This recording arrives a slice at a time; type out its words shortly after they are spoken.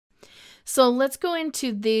So let's go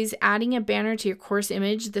into these, adding a banner to your course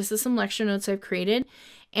image. This is some lecture notes I've created,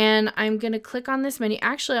 and I'm going to click on this menu.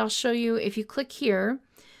 Actually, I'll show you if you click here.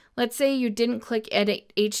 Let's say you didn't click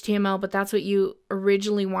edit HTML, but that's what you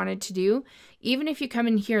originally wanted to do. Even if you come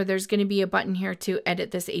in here, there's going to be a button here to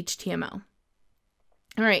edit this HTML.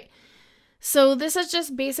 All right. So this is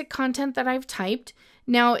just basic content that I've typed.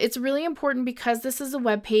 Now it's really important, because this is a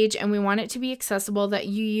web page and we want it to be accessible, that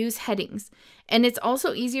you use headings. And it's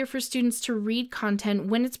also easier for students to read content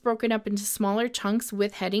when it's broken up into smaller chunks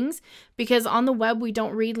with headings, because on the web we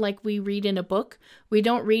don't read like we read in a book. We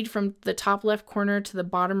don't read from the top left corner to the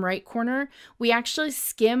bottom right corner. We actually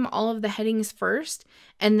skim all of the headings first,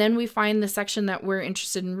 and then we find the section that we're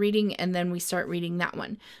interested in reading, and then we start reading that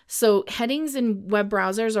one. So headings in web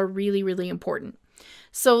browsers are really, really important.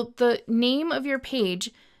 So the name of your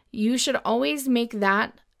page, you should always make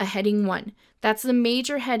that a heading 1. That's the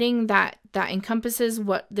major heading that encompasses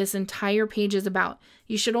what this entire page is about.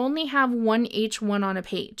 You should only have one H1 on a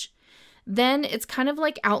page. Then it's kind of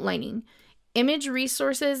like outlining. Image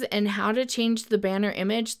resources and how to change the banner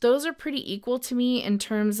image, those are pretty equal to me in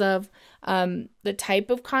terms of the type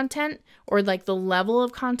of content, or like the level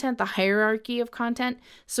of content, the hierarchy of content.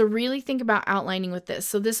 So really think about outlining with this.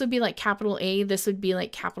 So this would be like capital A, this would be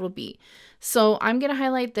like capital B. So I'm going to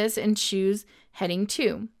highlight this and choose heading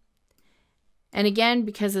 2. And again,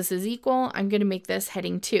 because this is equal, I'm going to make this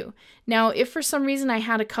heading 2. Now, if for some reason I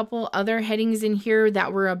had a couple other headings in here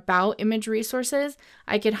that were about image resources,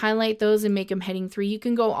 I could highlight those and make them heading 3. You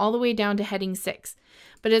can go all the way down to heading 6.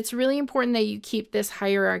 But it's really important that you keep this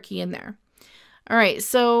hierarchy in there. All right,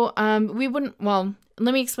 so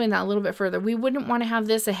let me explain that a little bit further. We wouldn't want to have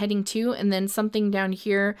this a heading 2 and then something down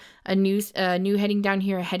here, a new heading down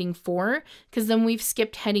here, a heading 4, because then we've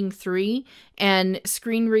skipped heading 3, and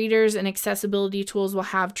screen readers and accessibility tools will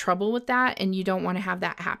have trouble with that, and you don't want to have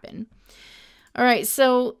that happen. All right,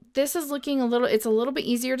 so this is looking it's a little bit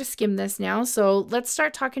easier to skim this now. So let's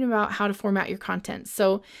start talking about how to format your content.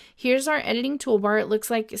 So here's our editing toolbar. It looks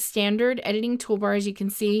like standard editing toolbar, as you can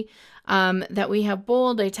see, that we have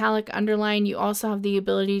bold, italic, underline. You also have the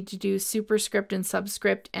ability to do superscript and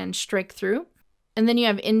subscript and strike through. And then you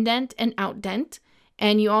have indent and outdent.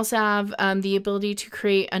 And you also have the ability to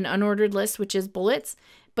create an unordered list, which is bullets.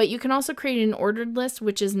 But you can also create an ordered list,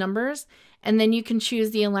 which is numbers, and then you can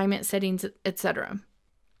choose the alignment settings, etc.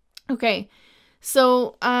 Okay,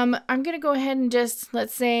 so I'm going to go ahead and just,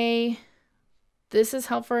 let's say this is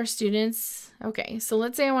help for our students. Okay, so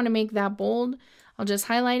let's say I want to make that bold. I'll just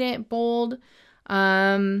highlight it, bold.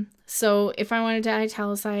 So if I wanted to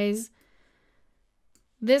italicize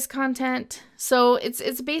this content, so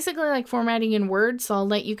it's basically like formatting in Word, so I'll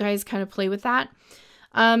let you guys kind of play with that.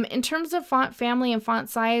 In terms of font family and font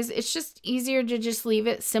size, it's just easier to just leave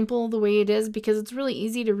it simple the way it is, because it's really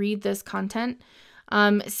easy to read this content.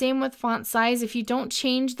 Same with font size. If you don't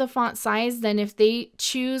change the font size, then if they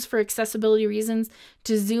choose for accessibility reasons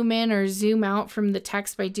to zoom in or zoom out from the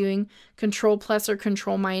text by doing Control+ or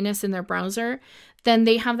Control- in their browser, then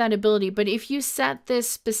they have that ability. But if you set this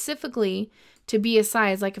specifically to be a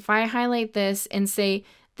size, like if I highlight this and say,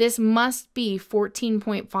 this must be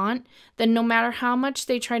 14-point font, then no matter how much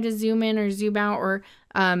they try to zoom in or zoom out or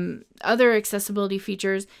other accessibility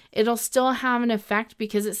features, it'll still have an effect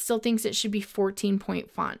because it still thinks it should be 14-point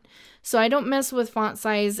font. So I don't mess with font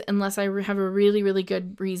size unless I have a really, really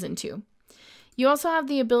good reason to. You also have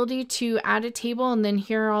the ability to add a table, and then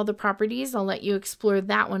here are all the properties. I'll let you explore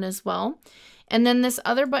that one as well. And then this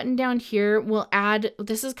other button down here will add,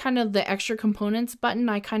 this is kind of the extra components button.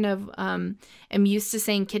 I kind of am used to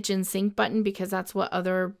saying kitchen sink button because that's what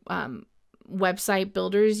other website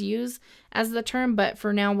builders use as the term, but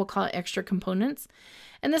for now we'll call it extra components.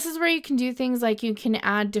 And this is where you can do things like you can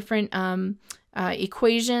add different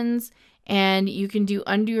equations, and you can do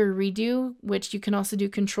undo or redo, which you can also do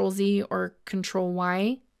Control-Z or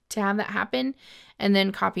Control-Y to have that happen, and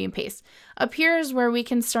then copy and paste. Up here is where we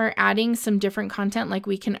can start adding some different content, like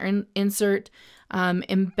we can insert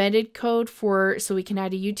embedded code so we can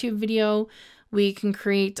add a YouTube video. We can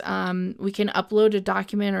create, we can upload a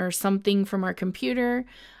document or something from our computer.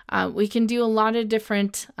 We can do a lot of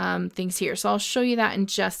different things here. So I'll show you that in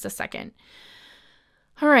just a second.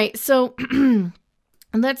 All right, so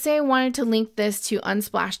let's say I wanted to link this to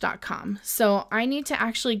unsplash.com. So I need to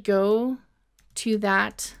actually go to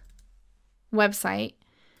that website,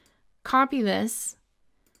 copy this,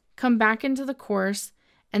 come back into the course,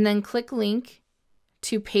 and then click link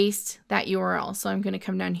to paste that URL. So I'm going to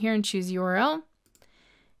come down here and choose URL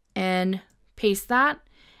and paste that,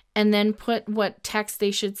 and then put what text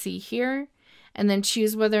they should see here. and then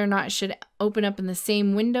choose whether or not it should open up in the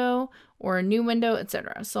same window or a new window,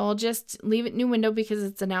 etc. So I'll just leave it new window because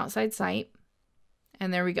it's an outside site.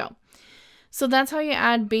 And there we go. So that's how you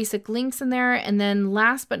add basic links in there. And then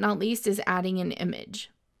last but not least is adding an image.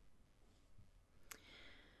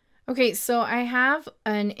 Okay, so I have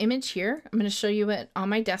an image here. I'm going to show you it on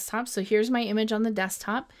my desktop. So here's my image on the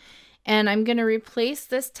desktop. And I'm going to replace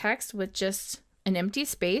this text with just an empty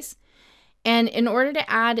space. And in order to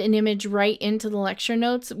add an image right into the lecture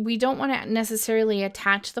notes, we don't want to necessarily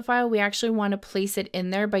attach the file. We actually want to place it in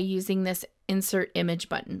there by using this insert image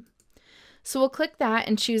button. So we'll click that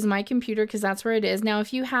and choose my computer because that's where it is. Now,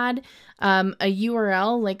 if you had a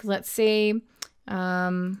URL, like let's say,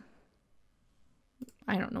 I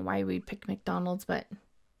don't know why we picked McDonald's, but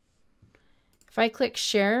if I click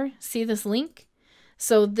share, see this link?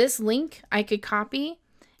 So this link I could copy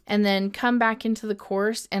and then come back into the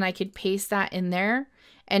course and I could paste that in there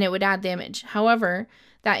and it would add the image. However,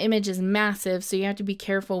 that image is massive, so you have to be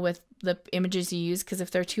careful with the images you use because if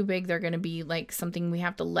they're too big, they're going to be like something we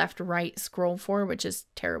have to left, right scroll for, which is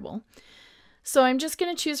terrible. So I'm just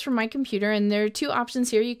going to choose from my computer, and there are two options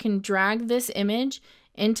here. You can drag this image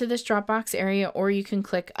into this Dropbox area, or you can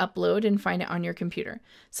click upload and find it on your computer.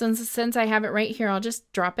 So since I have it right here, I'll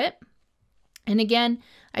just drop it. And again,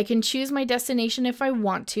 I can choose my destination if I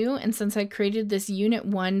want to. And since I created this Unit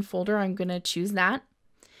 1 folder, I'm going to choose that.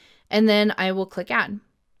 And then I will click add.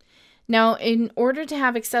 Now, in order to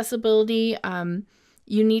have accessibility,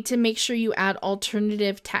 you need to make sure you add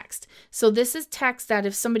alternative text. So this is text that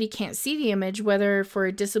if somebody can't see the image, whether for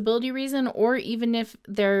a disability reason or even if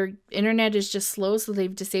their internet is just slow, so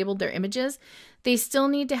they've disabled their images, they still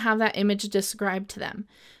need to have that image described to them.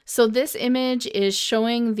 So this image is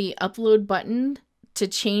showing the upload button to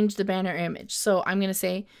change the banner image. So I'm going to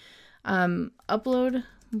say upload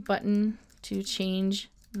button to change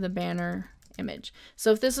the banner image.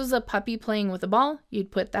 So if this was a puppy playing with a ball,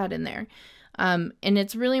 you'd put that in there. And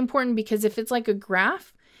it's really important because if it's like a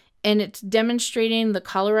graph and it's demonstrating the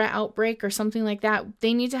cholera outbreak or something like that,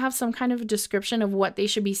 they need to have some kind of a description of what they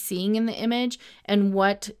should be seeing in the image and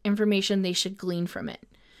what information they should glean from it.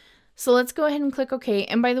 So let's go ahead and click OK.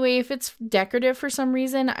 And by the way, if it's decorative for some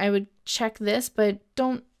reason, I would check this, but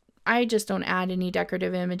I just don't add any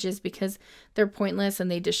decorative images because they're pointless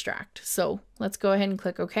and they distract. So let's go ahead and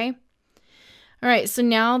click OK. All right, so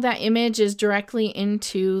now that image is directly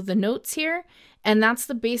into the notes here, and that's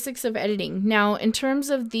the basics of editing. Now, in terms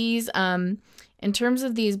of these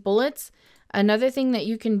bullets, another thing that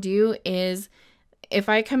you can do is if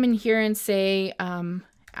I come in here and say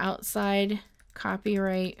outside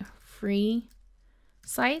copyright free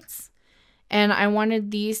sites, and I wanted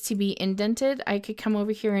these to be indented, I could come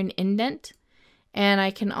over here and indent, and I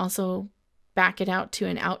can also back it out to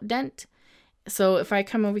an outdent. So if I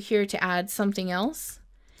come over here to add something else,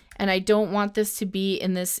 and I don't want this to be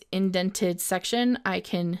in this indented section, I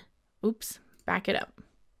can, back it up.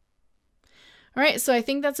 All right, so I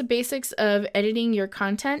think that's the basics of editing your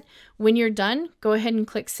content. When you're done, go ahead and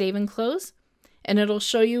click Save and Close, and it'll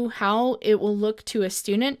show you how it will look to a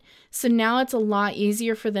student. So now it's a lot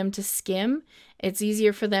easier for them to skim. It's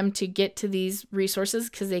easier for them to get to these resources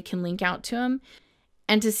because they can link out to them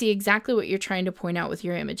and to see exactly what you're trying to point out with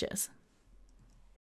your images.